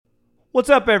What's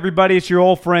up, everybody? It's your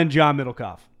old friend, John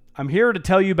Middlecoff. I'm here to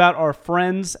tell you about our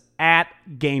friends at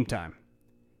Game Time.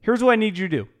 Here's what I need you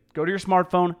to do. Go to your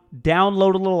smartphone,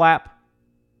 download a little app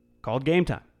called Game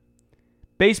Time.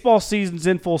 Baseball season's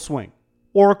in full swing.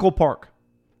 Oracle Park.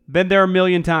 Been there a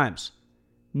million times.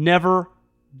 Never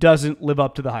doesn't live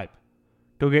up to the hype.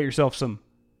 Go get yourself some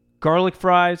garlic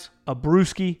fries, a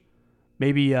brewski,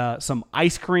 maybe some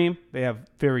ice cream. They have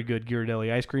very good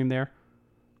Ghirardelli ice cream there.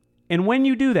 And when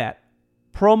you do that,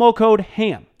 promo code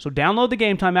HAM. So download the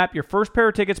Game Time app. Your first pair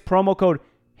of tickets, promo code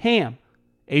HAM,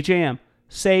 H-A-M,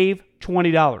 save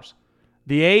 $20.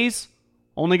 The A's,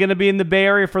 only going to be in the Bay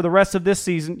Area for the rest of this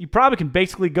season. You probably can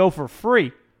basically go for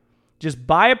free. Just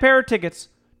buy a pair of tickets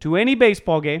to any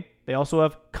baseball game. They also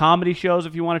have comedy shows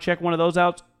if you want to check one of those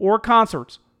out, or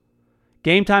concerts.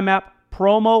 Game Time app,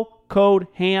 promo code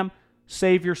HAM,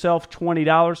 save yourself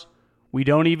 $20. We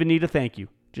don't even need a thank you.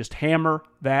 Just hammer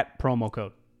that promo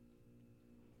code.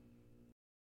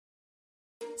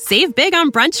 Save big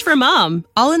on brunch for mom,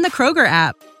 all in the Kroger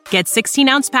app. Get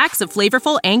 16-ounce packs of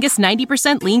flavorful Angus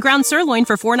 90% lean ground sirloin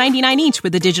for $4.99 each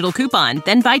with a digital coupon.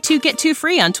 Then buy 2, get 2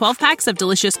 free on 12 packs of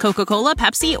delicious Coca-Cola,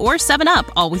 Pepsi, or 7-Up,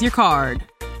 all with your card.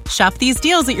 Shop these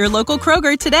deals at your local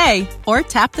Kroger today, or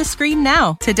tap the screen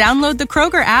now to download the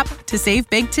Kroger app to save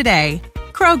big today.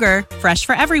 Kroger, fresh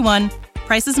for everyone.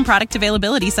 Prices and product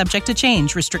availability subject to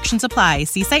change. Restrictions apply.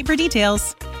 See site for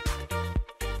details.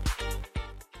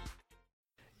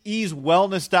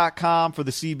 EaseWellness.com for the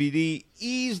CBD,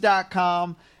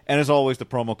 Ease.com, and as always, the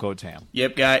promo code's HAM.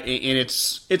 Yep, guy, and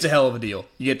it's a hell of a deal.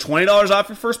 You get $20 off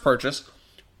your first purchase,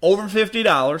 over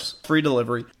 $50, free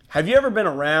delivery. Have you ever been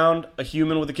around a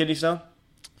human with a kidney stone?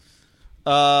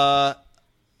 Not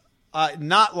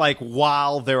like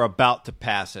while they're about to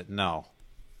pass it, no.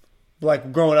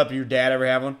 Like growing up, your dad ever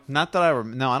have one? Not that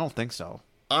no, I don't think so.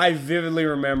 I vividly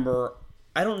remember,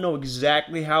 I don't know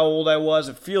exactly how old I was.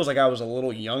 It feels like I was a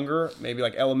little younger, maybe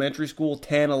like elementary school,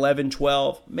 10, 11,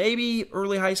 12, maybe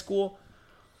early high school.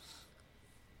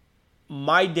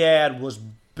 My dad was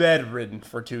bedridden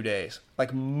for 2 days,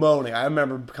 like moaning. I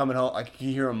remember coming home, I could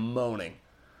hear him moaning.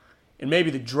 And maybe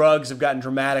the drugs have gotten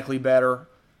dramatically better.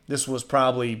 This was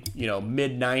probably,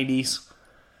 mid-90s.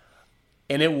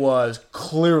 And it was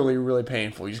clearly really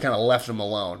painful. You just kind of left him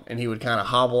alone. And he would kind of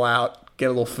hobble out, get a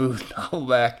little food, and hobble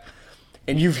back.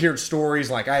 And you've heard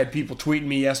stories like I had people tweeting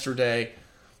me yesterday,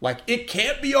 like it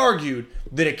can't be argued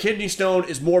that a kidney stone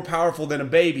is more powerful than a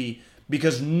baby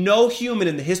because no human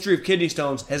in the history of kidney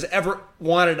stones has ever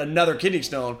wanted another kidney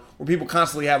stone where people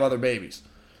constantly have other babies.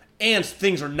 And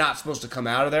things are not supposed to come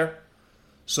out of there.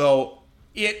 So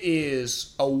it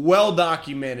is a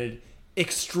well-documented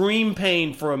extreme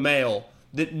pain for a male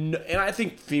and I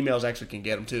think females actually can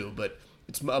get them too, but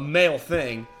it's a male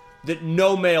thing that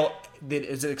no male that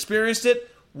has experienced it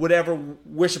would ever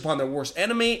wish upon their worst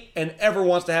enemy and ever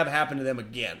wants to have it happen to them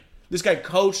again. This guy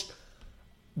coached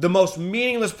the most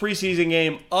meaningless preseason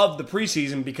game of the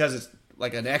preseason because it's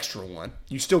like an extra one.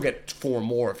 You still get 4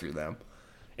 more if you're them.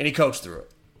 And he coached through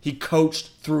it. He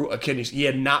coached through a kidney stone. He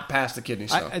had not passed the kidney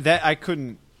stone.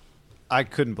 I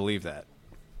couldn't believe that.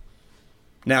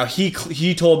 Now,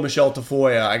 he told Michelle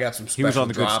Tafoya, I got some special drops. He was on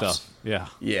the drops. Good stuff. Yeah.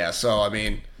 Yeah, so, I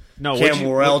mean, no, Cam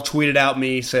Morrell tweeted out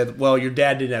me, said, well, your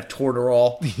dad didn't have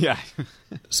Torterol. Yeah.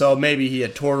 So maybe he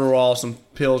had Torterol, some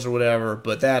pills or whatever,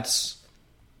 but that's...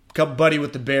 Buddy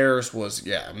with the Bears was,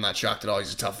 I'm not shocked at all.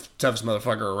 He's the toughest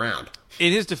motherfucker around.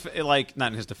 In his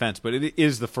not in his defense, but it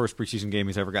is the first preseason game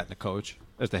he's ever gotten to coach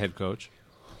as the head coach.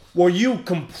 Well, you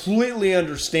completely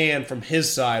understand from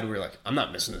his side where you're like, I'm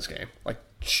not missing this game. Like,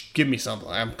 give me something.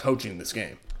 I'm coaching this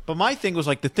game. But my thing was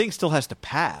like the thing still has to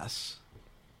pass.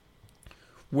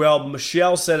 Well,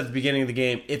 Michelle said at the beginning of the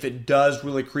game, if it does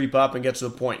really creep up and get to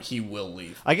the point, he will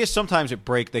leave. I guess sometimes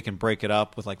they can break it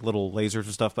up with like little lasers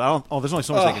and stuff, but there's only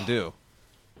so much they can do.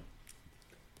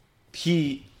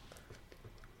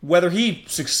 Whether he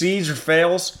succeeds or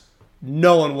fails,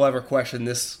 no one will ever question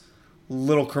this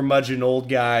little curmudgeon old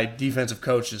guy defensive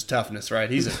coach's toughness, right?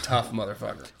 He's a tough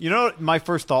motherfucker. You know what my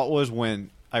first thought was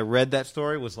when I read that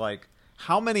story was like,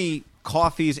 how many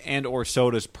coffees and or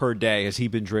sodas per day has he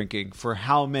been drinking for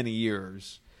how many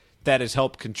years that has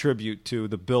helped contribute to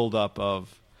the buildup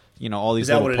of, all these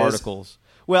little particles?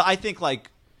 Well, I think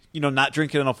not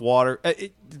drinking enough water.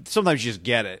 Sometimes you just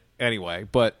get it anyway,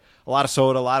 but a lot of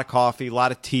soda, a lot of coffee, a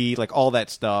lot of tea, like all that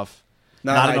stuff.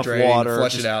 Not enough water.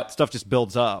 Flush it out. Stuff just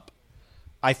builds up.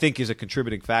 I think is a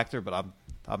contributing factor, but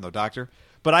I'm no doctor.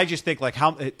 But I just think, like,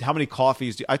 how many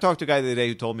coffees I talked to a guy the other day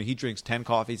who told me he drinks 10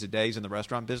 coffees a day. He's in the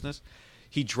restaurant business.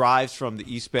 He drives from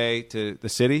the East Bay to the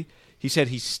city. He said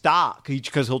he stopped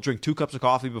because he'll drink 2 cups of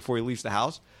coffee before he leaves the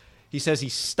house. He says he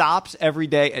stops every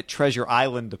day at Treasure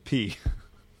Island to pee.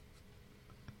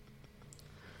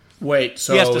 Wait,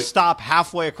 so He has to stop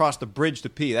halfway across the bridge to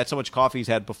pee. That's how much coffee he's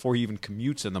had before he even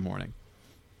commutes in the morning.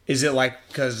 is it like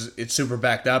because it's super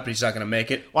backed up and he's not going to make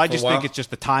it? Well, I for a just while? think it's just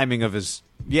the timing of his.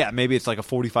 Yeah, maybe it's like a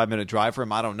 45-minute drive for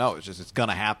him. I don't know. It's just it's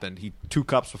gonna happen. 2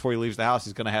 cups before he leaves the house.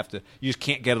 He's gonna have to. You just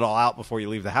can't get it all out before you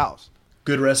leave the house.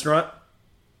 Good restaurant.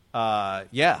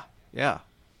 Yeah.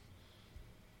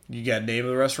 You got a name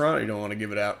of the restaurant, or you don't want to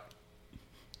give it out?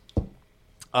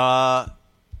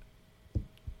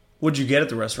 What'd you get at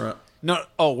the restaurant? No.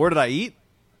 Oh, where did I eat?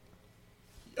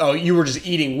 Oh, you were just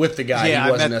eating with the guy. Yeah,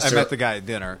 He wasn't I necessarily... met the guy at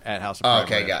dinner at House of Oh,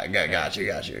 Pride. okay,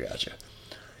 gotcha.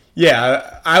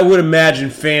 Yeah, I would imagine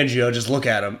Fangio, just look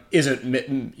at him, isn't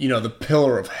the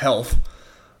pillar of health.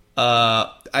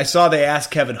 I saw they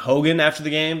asked Kevin Hogan after the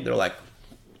game. They're like,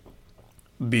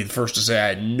 be the first to say I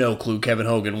had no clue Kevin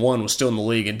Hogan, one, was still in the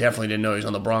league and definitely didn't know he was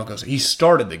on the Broncos. He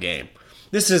started the game.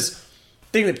 This is the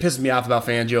thing that pisses me off about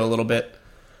Fangio a little bit.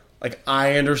 Like,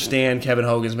 I understand Kevin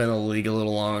Hogan's been in the league a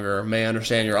little longer, may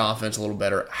understand your offense a little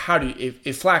better. How do you,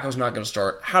 if Flacco's not going to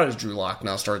start, how does Drew Lock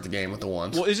now start the game with the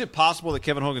ones? Well, is it possible that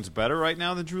Kevin Hogan's better right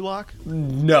now than Drew Lock?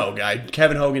 No, guy.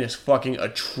 Kevin Hogan is fucking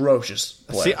atrocious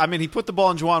player. See, I mean, he put the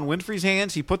ball in Juwan Winfrey's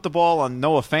hands. He put the ball on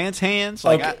Noah Fant's hands.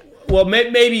 Like, Okay. Well,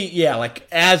 maybe, yeah, like,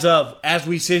 as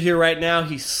we sit here right now,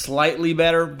 he's slightly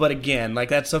better, but again, like,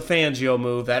 that's a Fangio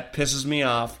move. That pisses me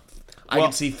off. I Well-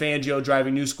 can see Fangio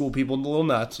driving new school people a little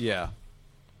nuts. yeah.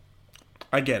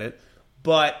 I get it.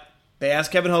 But they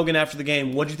asked Kevin Hogan after the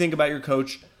game, what do you think about your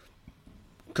coach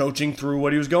coaching through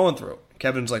what he was going through?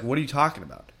 Kevin's like, what are you talking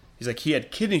about? He's like, he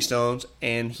had kidney stones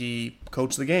and he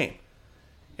coached the game.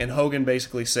 And Hogan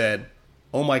basically said,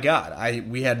 oh my God,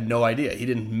 we had no idea. He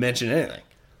didn't mention anything.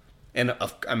 And,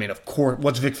 of course,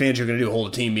 what's Vic Fangio going to do, hold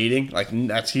a team meeting? Like,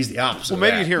 he's the opposite. Well,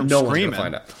 maybe of that. you'd hear him no screaming.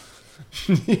 one's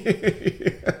going to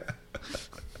find out.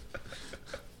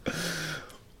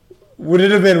 Would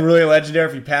it have been really legendary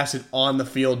if he passed it on the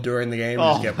field during the game and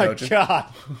Oh, just kept my coaching?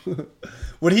 God.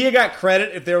 Would he have got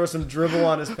credit if there was some dribble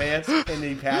on his pants and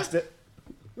he passed it?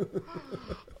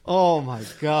 Oh, my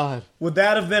God. Would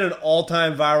that have been an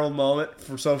all-time viral moment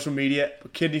for social media?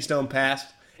 Kidney stone passed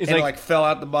and like- it, like fell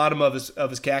out the bottom of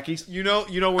his khakis. You know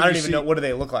when I don't you even see, know, what do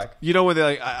they look like? You know when they're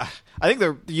like, I think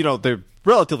they're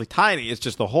relatively tiny. It's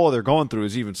just the hole they're going through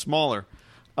is even smaller.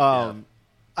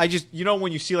 I just,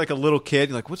 when you see like a little kid,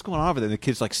 you're like, what's going on over there? And the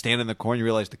kid's like standing in the corner, you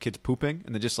realize the kid's pooping,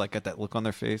 and they just like got that look on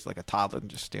their face, like a toddler, and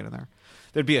just standing there.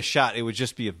 There'd be a shot. It would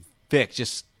just be a Vic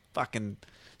just fucking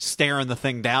staring the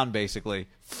thing down, basically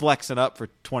flexing up for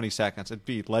 20 seconds. It'd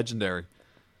be legendary.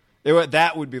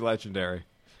 That would be legendary.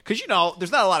 Because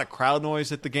there's not a lot of crowd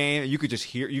noise at the game. You could just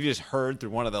hear. You just heard through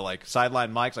one of the like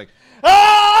sideline mics, like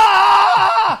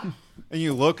ah! And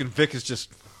you look, and Vic is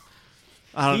just.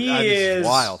 It's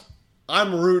wild.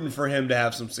 I'm rooting for him to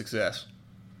have some success.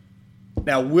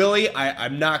 Now, Willie,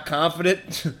 I'm not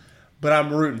confident, but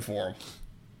I'm rooting for him.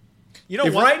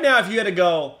 If right now, if you had to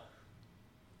go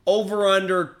over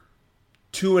under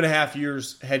 2.5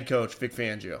 years head coach, Vic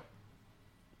Fangio,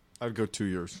 I'd go 2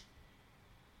 years.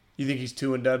 you think he's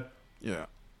 2 and done? Yeah.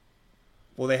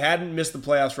 Well, they hadn't missed the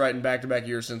playoffs right in back-to-back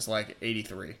years since like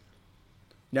 83.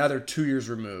 Now they're 2 years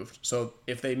removed. So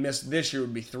if they missed this year, it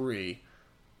would be 3.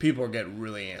 People are getting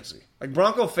really antsy. Like,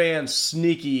 Bronco fans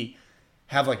sneaky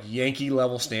have like Yankee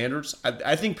level standards.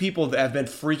 I think people have been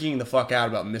freaking the fuck out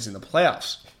about missing the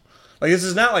playoffs. Like, this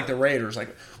is not like the Raiders.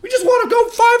 Like, we just want to go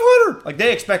 500. Like,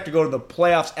 they expect to go to the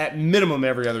playoffs at minimum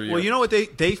every other year. Well, you know what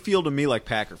they feel to me like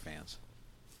Packer fans,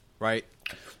 right?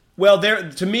 Well,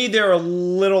 to me, they're a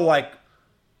little like,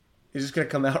 is this going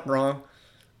to come out wrong?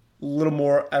 A little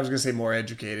more, I was going to say more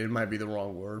educated. It might be the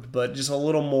wrong word. But just a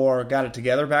little more got it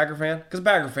together Packer fan. Because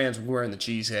Packer fans were wearing the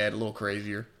cheese head, a little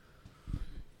crazier.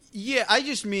 Yeah, I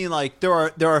just mean like there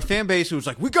are a fan base who's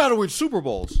like, we got to win Super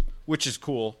Bowls, which is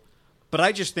cool. But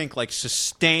I just think like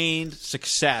sustained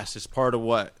success is part of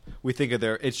what we think of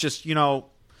there. It's just, we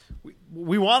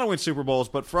want to win Super Bowls,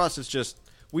 but for us it's just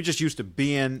we just used to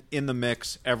being in the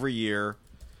mix every year.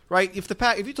 Right? If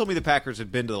you told me the Packers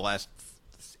had been to the last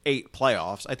 8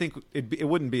 playoffs, I think it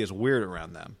wouldn't be as weird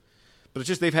around them. But it's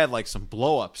just they've had like some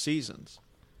blow-up seasons.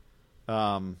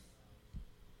 The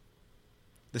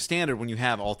standard when you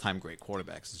have all-time great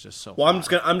quarterbacks is just so Well,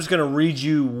 high. I'm just gonna read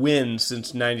you wins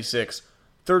since 96.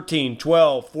 13,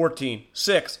 12, 14,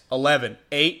 6, 11,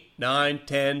 8, 9,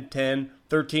 10, 10,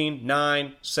 13,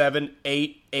 9, 7,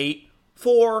 8, 8,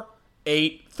 4,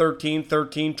 8, 13,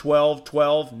 13, 12,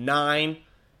 12, 9.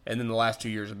 And then the last 2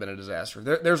 years have been a disaster.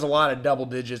 There's a lot of double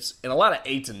digits and a lot of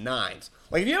 8s and 9s.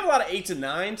 Like, if you have a lot of 8s and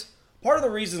 9s, part of the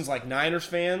reasons, like, Niners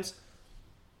fans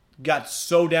got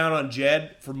so down on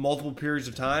Jed for multiple periods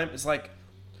of time. It's like,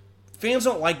 fans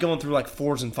don't like going through like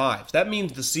 4s and 5s. That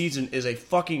means the season is a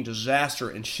fucking disaster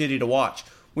and shitty to watch.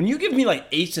 When you give me like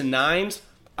 8s and 9s,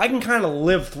 I can kind of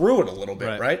live through it a little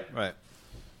bit, right? Right.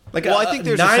 Like, I think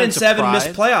there's 9 a and sense of 7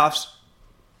 missed pride. playoffs.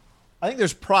 I think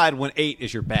there's pride when 8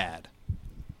 is your bad.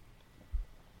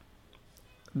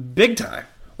 Big time.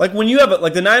 Like when you have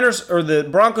like the Niners or the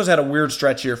Broncos had a weird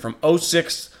stretch here from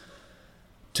 06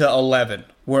 to 11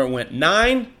 where it went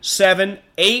 9, 7,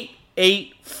 8,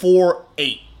 8, 4,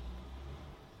 8.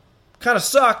 Kind of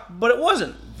sucked, but it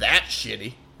wasn't that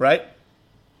shitty, right?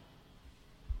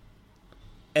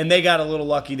 And they got a little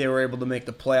lucky. They were able to make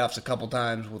the playoffs a couple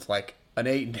times with like an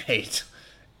 8 and 8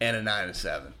 and a 9 and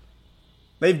 7.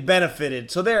 They've benefited.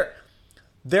 So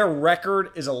their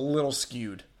record is a little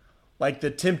skewed. Like the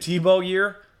Tim Tebow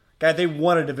year, guy, they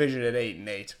won a division at 8 and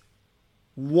 8.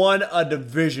 Won a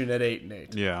division at 8 and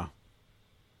 8. Yeah.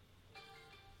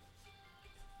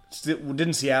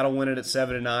 Didn't Seattle win it at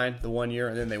 7 and 9 the one year,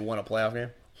 and then they won a playoff game?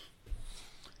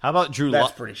 How about Drew That's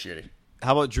Lock? pretty shitty.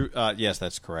 How about Drew? Yes,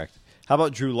 that's correct. How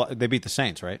about Drew Lock? They beat the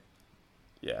Saints, right?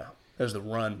 Yeah. There's the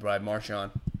run by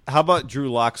Marshawn. How about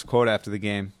Drew Lock's quote after the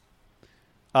game?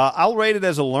 I'll rate it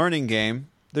as a learning game.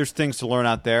 There's things to learn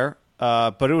out there,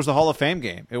 but it was the Hall of Fame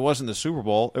game. It wasn't the Super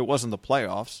Bowl. It wasn't the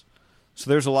playoffs. So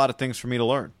there's a lot of things for me to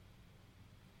learn.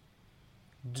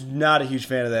 Not a huge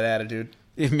fan of that attitude.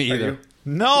 Me Are either. you?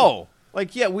 No.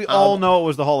 Like, yeah, we all know it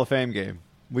was the Hall of Fame game.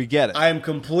 We get it. I am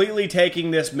completely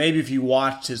taking this. Maybe if you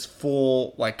watched his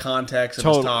full like context of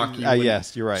his talk, you wouldn't-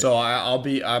 yes, you're right. So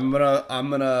I'm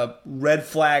gonna red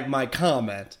flag my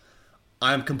comment.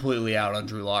 I'm completely out on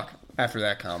Drew Lock after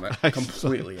that comment.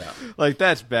 Completely out. Like,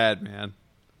 that's bad, man.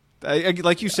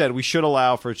 Like you said, we should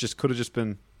allow for it. Just could have just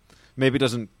been. Maybe it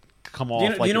doesn't come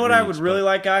off. Do you know what I would really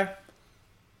like, Guy?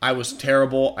 I was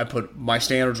terrible. My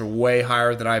standards are way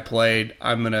higher than I played.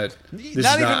 I'm gonna. Not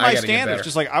even my standards.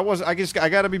 Just like I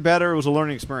got to be better. It was a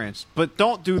learning experience. But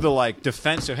don't do the like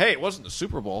defensive. Hey, it wasn't the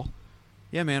Super Bowl.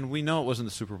 Yeah, man, we know it wasn't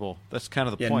the Super Bowl. That's kind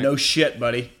of the point. No shit,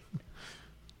 buddy.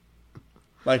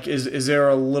 Like, is there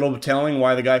a little telling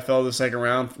why the guy fell to the second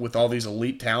round with all these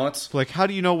elite talents? Like, how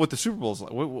do you know what the Super Bowl is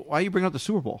like? Why are you bringing up the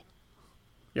Super Bowl?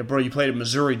 Yeah, bro, you played in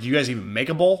Missouri. Do you guys even make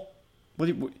a bowl?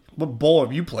 What bowl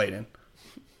have you played in?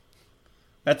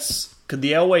 Could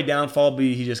the Elway downfall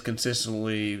be he just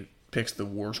consistently picks the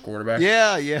worst quarterback?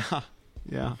 Yeah.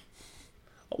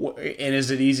 And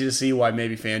is it easy to see why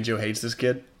maybe Fangio hates this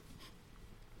kid?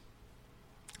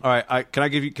 All right, can I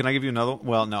give you another?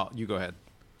 Well, no, you go ahead.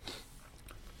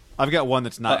 I've got one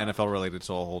that's not NFL related,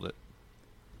 so I'll hold it.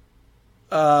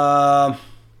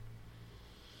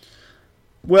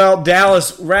 Well,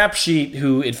 Dallas Rap Sheet,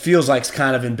 who it feels like is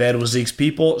kind of in bed with Zeke's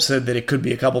people, said that it could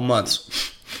be a couple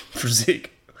months for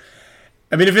Zeke.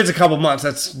 I mean, if it's a couple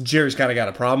months, Jerry's kind of got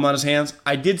a problem on his hands.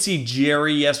 I did see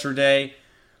Jerry yesterday.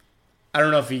 I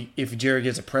don't know if Jerry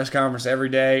gets a press conference every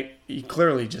day. He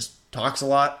clearly just talks a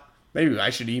lot. Maybe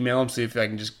I should email him, see if I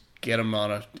can just get him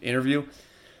on an interview.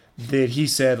 That he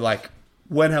said, like,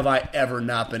 when have I ever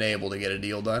not been able to get a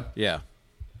deal done? Yeah.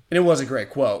 And it was a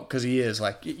great quote, because he is,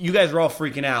 like, you guys are all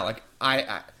freaking out. Like,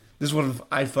 this is what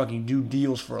I fucking do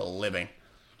deals for a living.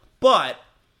 But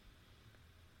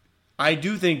I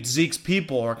do think Zeke's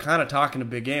people are kind of talking a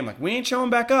big game. Like, we ain't showing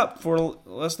back up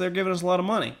unless they're giving us a lot of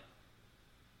money.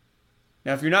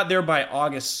 Now, if you're not there by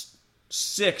August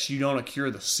 6th, you don't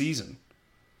accrue the season.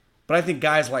 But I think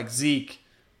guys like Zeke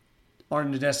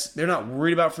they're not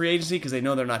worried about free agency because they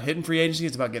know they're not hitting free agency.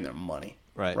 It's about getting their money.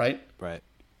 Right?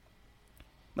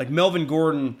 Like Melvin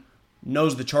Gordon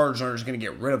knows the Chargers aren't just going to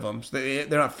get rid of him. So they're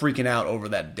not freaking out over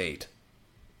that date.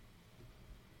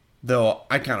 Though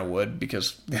I kind of would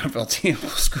because the NFL team will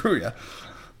screw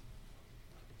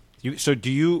you. So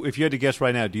do you, if you had to guess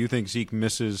right now, do you think Zeke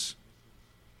misses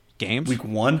games? Week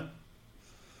 1?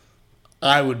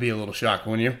 I would be a little shocked,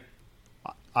 wouldn't you?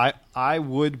 I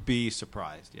would be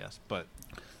surprised, yes, but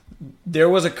there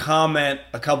was a comment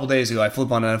a couple days ago. I flip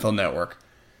on NFL Network,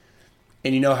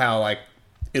 and you know how like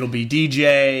it'll be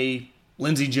DJ,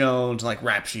 Lindsey Jones, like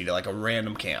Rap Sheet at like a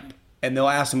random camp, and they'll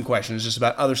ask them questions just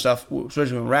about other stuff,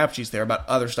 especially when Rap Sheet's there about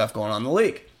other stuff going on in the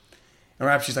league. And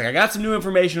Rap Sheet's like, I got some new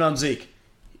information on Zeke.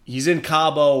 He's in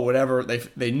Cabo, whatever.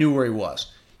 They knew where he was.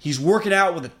 He's working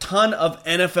out with a ton of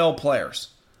NFL players.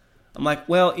 I'm like,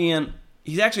 well, Ian.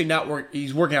 He's actually not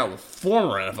he's working out with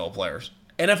former NFL players.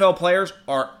 NFL players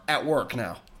are at work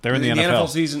now. They're in the NFL. NFL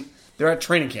season, they're at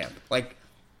training camp. Like,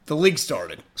 the league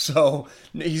started. So,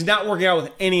 he's not working out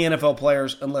with any NFL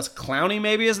players unless Clowney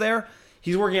maybe is there.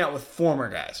 He's working out with former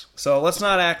guys. So, let's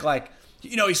not act like,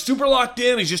 he's super locked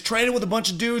in. He's just training with a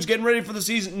bunch of dudes, getting ready for the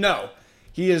season. No.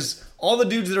 He is all the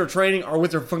dudes that are training are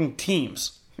with their fucking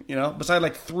teams. Beside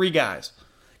like 3 guys.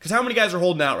 Because how many guys are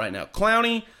holding out right now?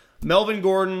 Clowney, Melvin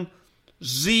Gordon,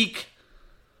 Zeke,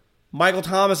 Michael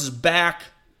Thomas is back.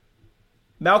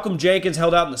 Malcolm Jenkins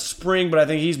held out in the spring, but I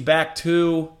think he's back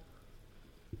too.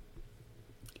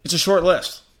 It's a short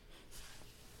list.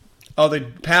 Oh, the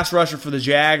pass rusher for the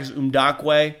Jags,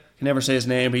 Umdakwe. Can never say his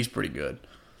name, but he's pretty good.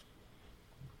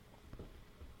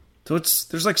 So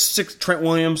there's like 6 Trent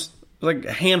Williams, like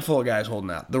a handful of guys holding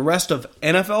out. The rest of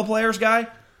NFL players,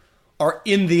 are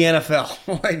in the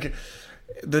NFL. Like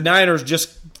the Niners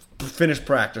just finished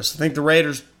practice. I think the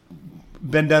Raiders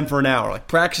been done for an hour. Like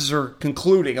practices are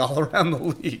concluding all around the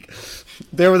league.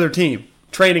 They're with their team,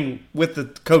 training with the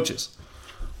coaches,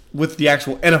 with the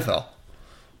actual NFL,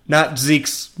 not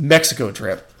Zeke's Mexico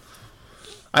trip.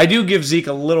 I do give Zeke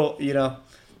a little,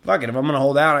 fuck it. If I'm going to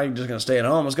hold out, I'm just going to stay at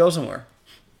home. Let's go somewhere.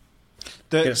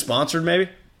 Get it sponsored, maybe.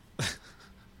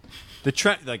 The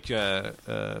trend, like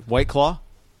White Claw.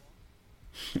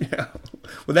 Yeah,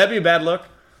 would that be a bad look?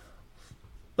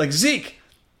 Like Zeke,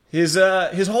 his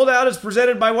holdout is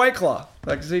presented by White Claw.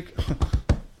 Like Zeke.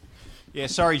 Yeah,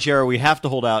 sorry, Jared. We have to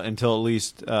hold out until at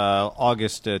least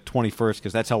August 21st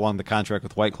because that's how long the contract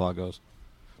with White Claw goes.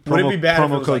 Would it be bad if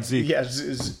it promo was code like, Zeke? Yeah,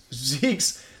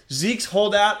 Zeke's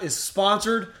holdout is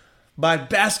sponsored by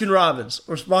Baskin Robbins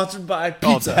or sponsored by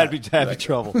Pizza. Oh, that'd be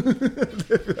trouble.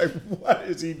 Like, what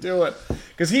is he doing?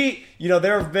 Because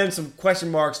there have been some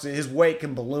question marks that his weight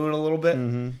can balloon a little bit.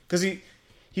 Because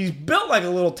he's built like a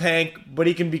little tank, but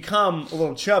he can become a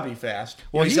little chubby fast.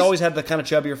 Well, he's always had the kind of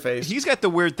chubbier face. He's got the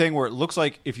weird thing where it looks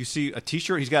like if you see a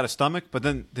T-shirt, he's got a stomach, but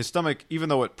then his stomach, even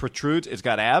though it protrudes, it's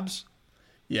got abs.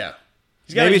 Yeah.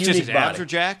 He's got Maybe a it's just his unique body. abs are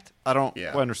jacked. I don't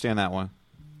understand that one.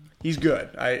 He's good.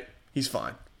 He's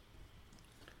fine.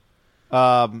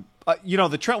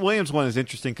 The Trent Williams one is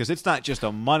interesting because it's not just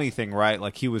a money thing, right?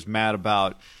 Like he was mad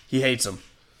about he hates him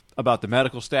about the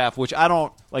medical staff, which I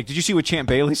don't like. Did you see what Champ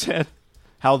Bailey said?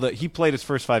 How he played his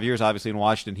first 5 years, obviously in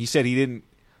Washington. He said he didn't.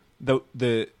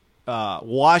 The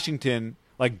Washington,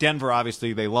 like Denver,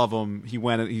 obviously they love him. He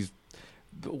went.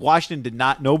 Washington did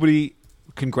not. Nobody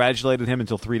congratulated him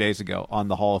until 3 days ago on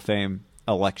the Hall of Fame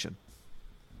election.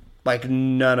 Like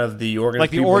none of the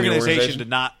organization did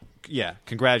not. Yeah,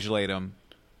 congratulate him.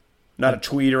 Not a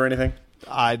tweet or anything?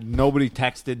 Nobody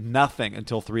texted nothing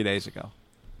until 3 days ago.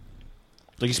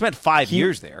 Like he spent 5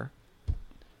 years there.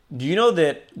 Do you know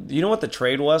what the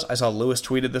trade was? I saw Lewis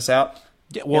tweeted this out.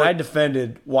 Yeah, well, and I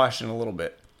defended Washington a little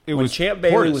bit. When Champ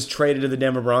Bailey was traded to the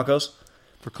Denver Broncos,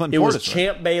 for Clinton Portis, it was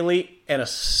Champ Bailey and a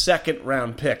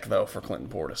second-round pick, though, for Clinton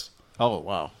Portis. Oh,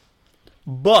 wow.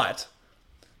 But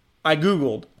I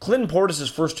Googled Clinton Portis'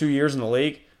 first 2 years in the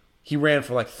league. He ran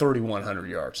for like 3,100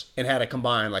 yards and had a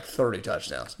combined like 30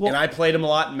 touchdowns. Well, and I played him a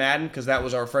lot in Madden because that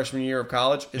was our freshman year of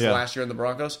college, his last year in the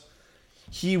Broncos.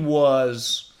 He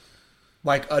was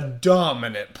like a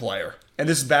dominant player. And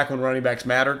this is back when running backs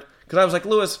mattered. Because I was like,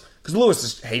 Lewis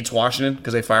just hates Washington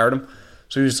because they fired him.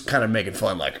 So he was kind of making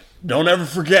fun, like, don't ever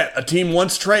forget, a team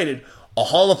once traded a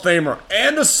Hall of Famer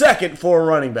and a second for a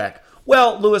running back.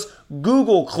 Well, Lewis,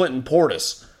 Google Clinton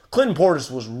Portis. Clinton Portis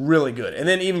was really good. And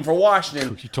then even for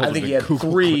Washington, I think he had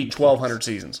 3 1,200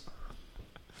 seasons.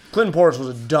 Clinton Portis was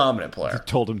a dominant player. You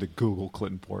told him to Google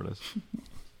Clinton Portis.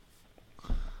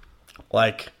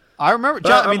 Like, I remember,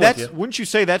 John, I mean, wouldn't you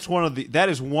say that is one of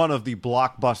the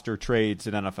blockbuster trades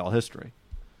in NFL history?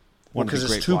 Because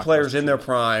it's 2 players in their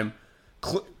prime.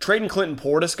 Trading Clinton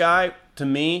Portis guy, to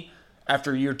me,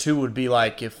 after year 2 would be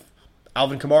like if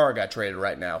Alvin Kamara got traded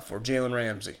right now for Jalen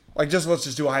Ramsey. Like, let's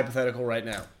just do a hypothetical right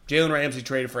now. Jalen Ramsey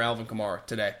traded for Alvin Kamara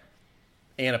today.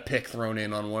 And a pick thrown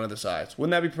in on one of the sides.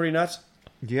 Wouldn't that be pretty nuts?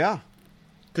 Yeah.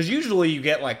 Because usually you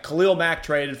get like Khalil Mack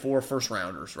traded for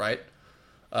first-rounders, right?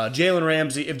 Jalen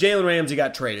Ramsey, if Jalen Ramsey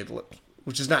got traded,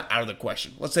 which is not out of the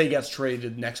question. Let's say he gets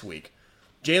traded next week.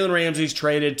 Jalen Ramsey's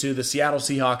traded to the Seattle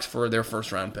Seahawks for their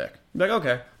first-round pick. You're like,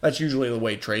 okay, that's usually the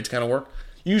way trades kind of work.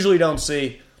 Usually don't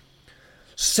see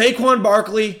Saquon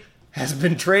Barkley has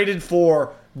been traded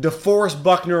for DeForest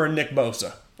Buckner and Nick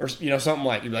Bosa. Or, something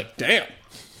like, you're like, damn.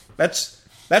 That's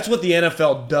what the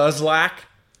NFL does lack.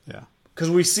 Yeah. Because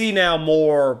we see now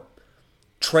more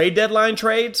trade deadline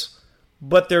trades,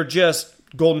 but they're just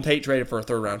Golden Tate traded for a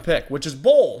third-round pick, which is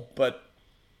bold, but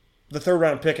the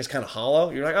third-round pick is kind of hollow.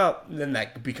 You're like, oh, then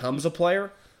that becomes a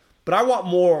player. But I want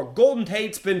more. Golden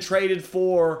Tate's been traded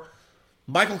for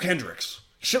Michael Kendricks.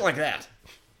 Shit like that.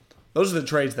 Those are the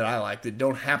trades that I like that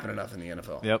don't happen enough in the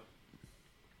NFL. Yep.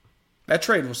 That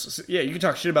trade was, you can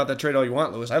talk shit about that trade all you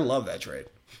want, Lewis. I love that trade.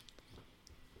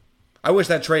 I wish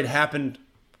that trade happened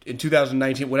in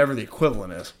 2019, whatever the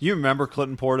equivalent is. You remember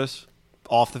Clinton Portis?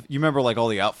 off the. You remember like all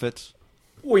the outfits?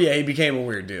 Well, yeah, he became a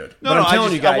weird dude. No, but no, I'm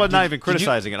telling you guys, I was not even did you-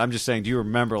 criticizing it. I'm just saying, do you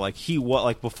remember like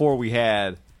before we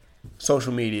had?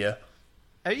 social media.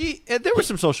 There was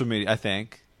some social media, I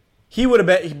think. He would have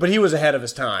been, but he was ahead of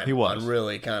his time. He was. on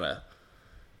really kind of.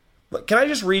 But can I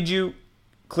just read you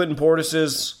Clinton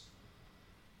Portis's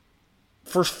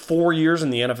first 4 years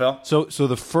in the NFL? So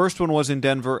the first one was in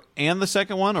Denver, and the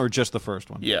second one, or just the first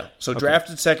one? Yeah. So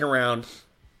drafted second round,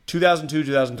 2002,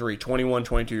 2003, 21,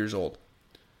 22 years old.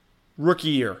 Rookie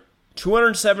year,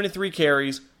 273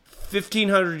 carries,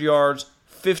 1,500 yards,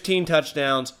 15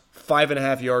 touchdowns,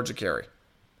 5.5 yards a carry.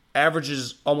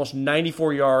 Averages almost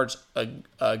 94 yards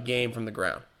a game from the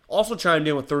ground. Also chimed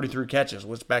in with 33 catches,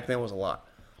 which back then was a lot.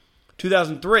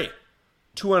 2003,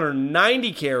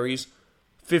 290 carries,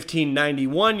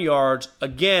 1,591 yards,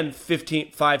 again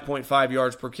 5.5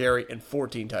 yards per carry, and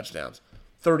 14 touchdowns.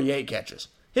 38 catches.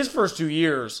 His first 2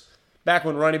 years, back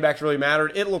when running backs really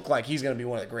mattered, it looked like he's going to be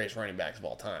one of the greatest running backs of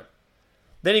all time.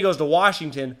 Then he goes to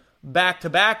Washington,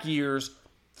 back-to-back years,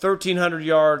 1,300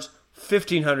 yards,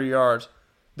 1,500 yards.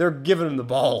 They're giving him the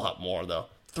ball a lot more, though.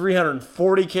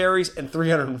 340 carries and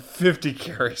 350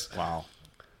 carries. Wow.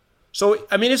 So,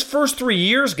 I mean, his first 3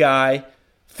 years, guy,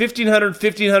 1,500,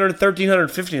 1,500, 1,300,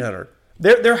 1,500.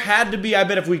 There had to be, I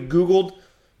bet if we Googled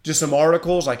just some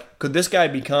articles, like, could this guy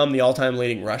become the all-time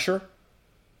leading rusher?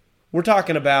 We're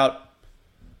talking about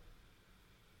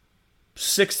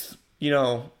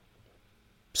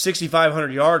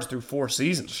 6,500 yards through 4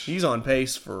 seasons. He's on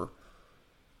pace for...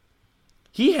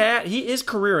 His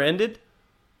career ended.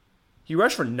 He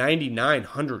rushed for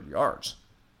 9,900 yards.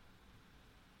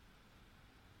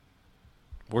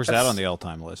 Where's that on the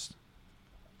all-time list?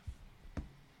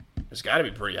 It's got to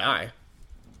be pretty high.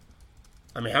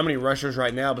 I mean, how many rushers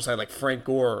right now besides like Frank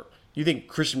Gore? You think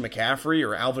Christian McCaffrey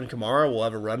or Alvin Kamara will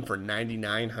ever run for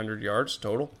 9,900 yards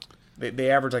total?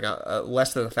 They average like a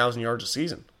less than 1,000 yards a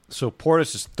season. So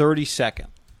Portis is 32nd.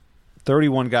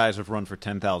 31 guys have run for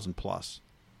 10,000 plus.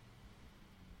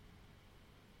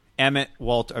 Emmett,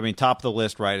 Walter, I mean, top of the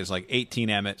list, right, is like 18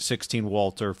 Emmett, 16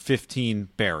 Walter, 15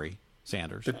 Barry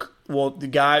Sanders. The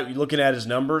guy, looking at his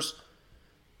numbers,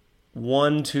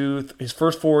 his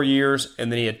first 4 years,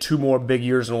 and then he had 2 more big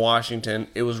years in Washington.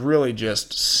 It was really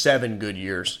just 7 good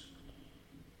years.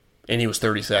 And he was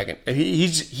 32nd. And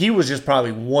he was just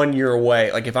probably 1 year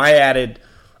away. Like, if I added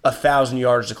 1,000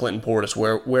 yards to Clinton Portis,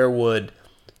 where would,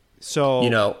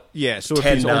 so, yeah, so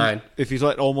 10-9. if he's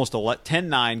at almost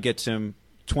 10-9 gets him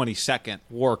 22nd.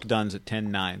 Warwick Dunn's at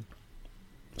 10-9.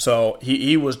 So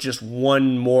he was just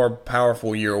 1 more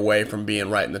powerful year away from being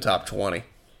right in the top 20.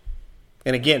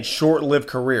 And again, short-lived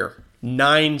career.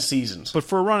 9 seasons. But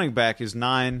for a running back, is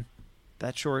 9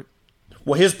 that short?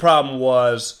 Well, his problem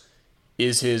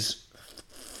is his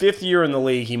 5th year in the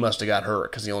league, he must have got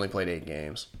hurt because he only played 8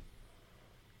 games.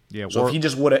 Yeah. So if he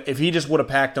just would have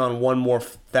packed on 1 more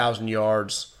 1,000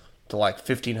 yards to like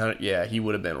 1,500, yeah, he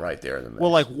would have been right there in the mix.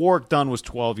 Well, like Warwick Dunn was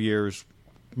 12 years,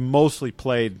 mostly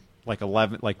played like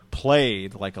 11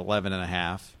 and a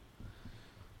half.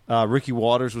 Ricky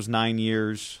Waters was 9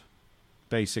 years,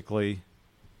 basically.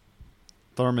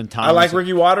 Thurman Thomas. I like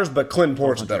Ricky Waters, but Clinton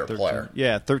Portis is a better player.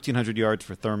 Yeah, 1,300 yards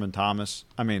for Thurman Thomas.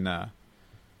 I mean, Hall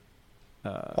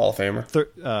of Famer.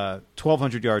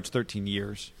 1,200 yards, 13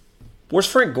 years. Where's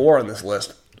Frank Gore on this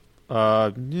list?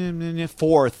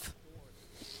 4th.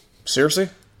 Seriously?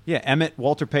 Yeah, Emmett,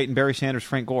 Walter Payton, Barry Sanders,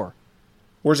 Frank Gore.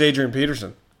 Where's Adrian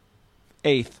Peterson?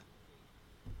 8th.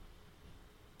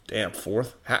 Damn,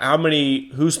 4th. How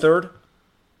many? Who's 3rd?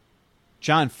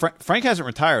 John, Frank hasn't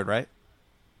retired, right?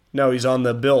 No, he's on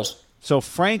the Bills. So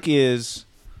Frank could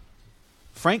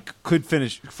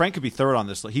finish. Frank could be 3rd on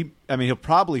this list. He'll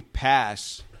probably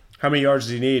pass. How many yards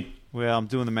does he need? Well, I'm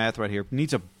doing the math right here.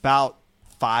 Needs about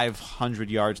 500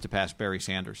 yards to pass Barry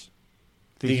Sanders.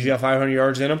 Think he's got 500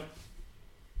 yards in him?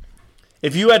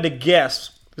 If you had to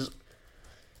guess,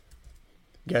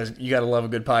 guys, you got to love a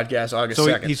good podcast. August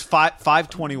 2nd. So he's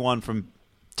 521 from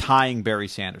tying Barry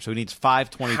Sanders. So he needs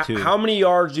 522. How many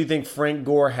yards do you think Frank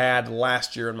Gore had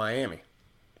last year in Miami?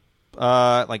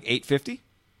 Like 850?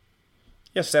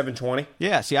 Yeah, 720.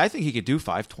 Yeah, see, I think he could do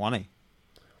 520.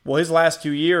 Well, his last 2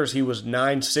 years, he was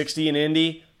 960 in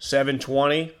Indy,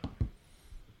 720.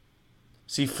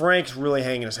 See, Frank's really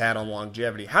hanging his hat on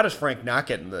longevity. How does Frank not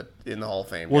get in the Hall of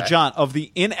Fame? Well, guy? John, of the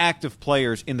inactive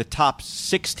players in the top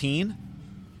 16,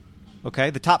 okay,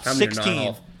 the top How many are not in the 16, Hall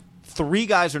of- 3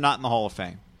 guys are not in the Hall of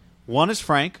Fame. One is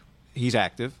Frank. He's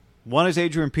active. One is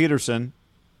Adrian Peterson.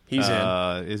 He's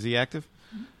in. Is he active?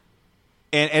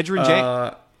 And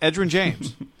Edgerrin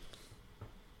James.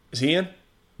 Is he in?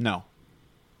 No.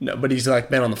 No, but he's like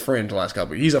been on the fringe the last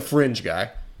couple of years. He's a fringe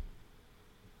guy.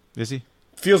 Is he?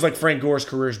 Feels like Frank Gore's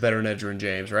career is better than Edgerrin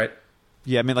James, right?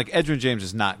 Yeah, I mean, like, Edgerrin James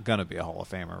is not going to be a Hall of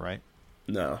Famer, right?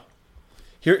 No.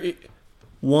 Here,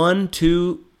 1,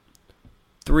 2,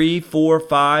 3, 4,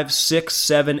 5, 6,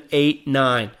 7, 8,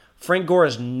 9. Frank Gore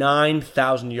has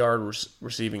 9,000 yard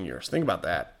receiving years. Think about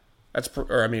that.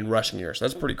 Rushing years.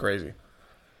 That's pretty crazy.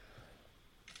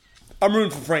 I'm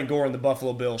rooting for Frank Gore and the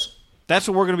Buffalo Bills. That's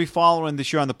what we're going to be following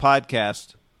this year on the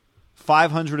podcast.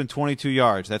 522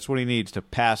 yards. That's what he needs to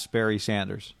pass Barry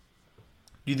Sanders.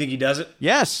 Do you think he does it?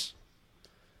 Yes.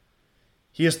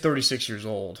 He is 36 years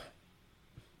old.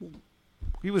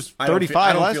 He was 35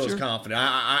 last year. I don't feel as confident.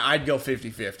 I'd go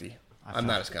 50-50. I'm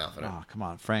not as confident. Oh, come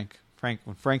on, Frank.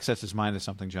 When Frank sets his mind to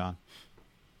something, John.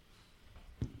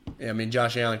 Yeah, I mean,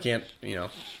 Josh Allen can't,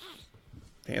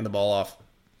 hand the ball off.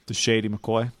 To Shady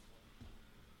McCoy.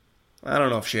 I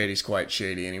don't know if Shady's quite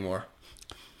shady anymore.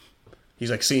 He's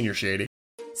like senior shady.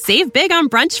 Save big on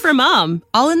brunch for mom,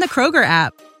 all in the Kroger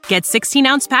app. Get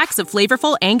 16-ounce packs of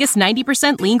flavorful Angus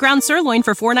 90% lean ground sirloin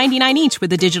for $4.99 each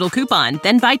with a digital coupon.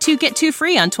 Then buy 2, get 2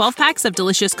 free on 12 packs of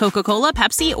delicious Coca-Cola,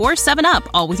 Pepsi, or 7-Up,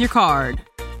 all with your card.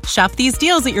 Shop these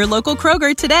deals at your local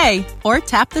Kroger today, or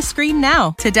tap the screen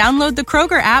now to download the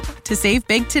Kroger app to save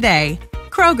big today.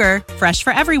 Kroger, fresh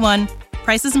for everyone.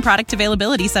 Prices and product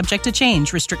availability subject to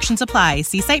change. Restrictions apply.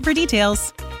 See site for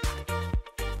details.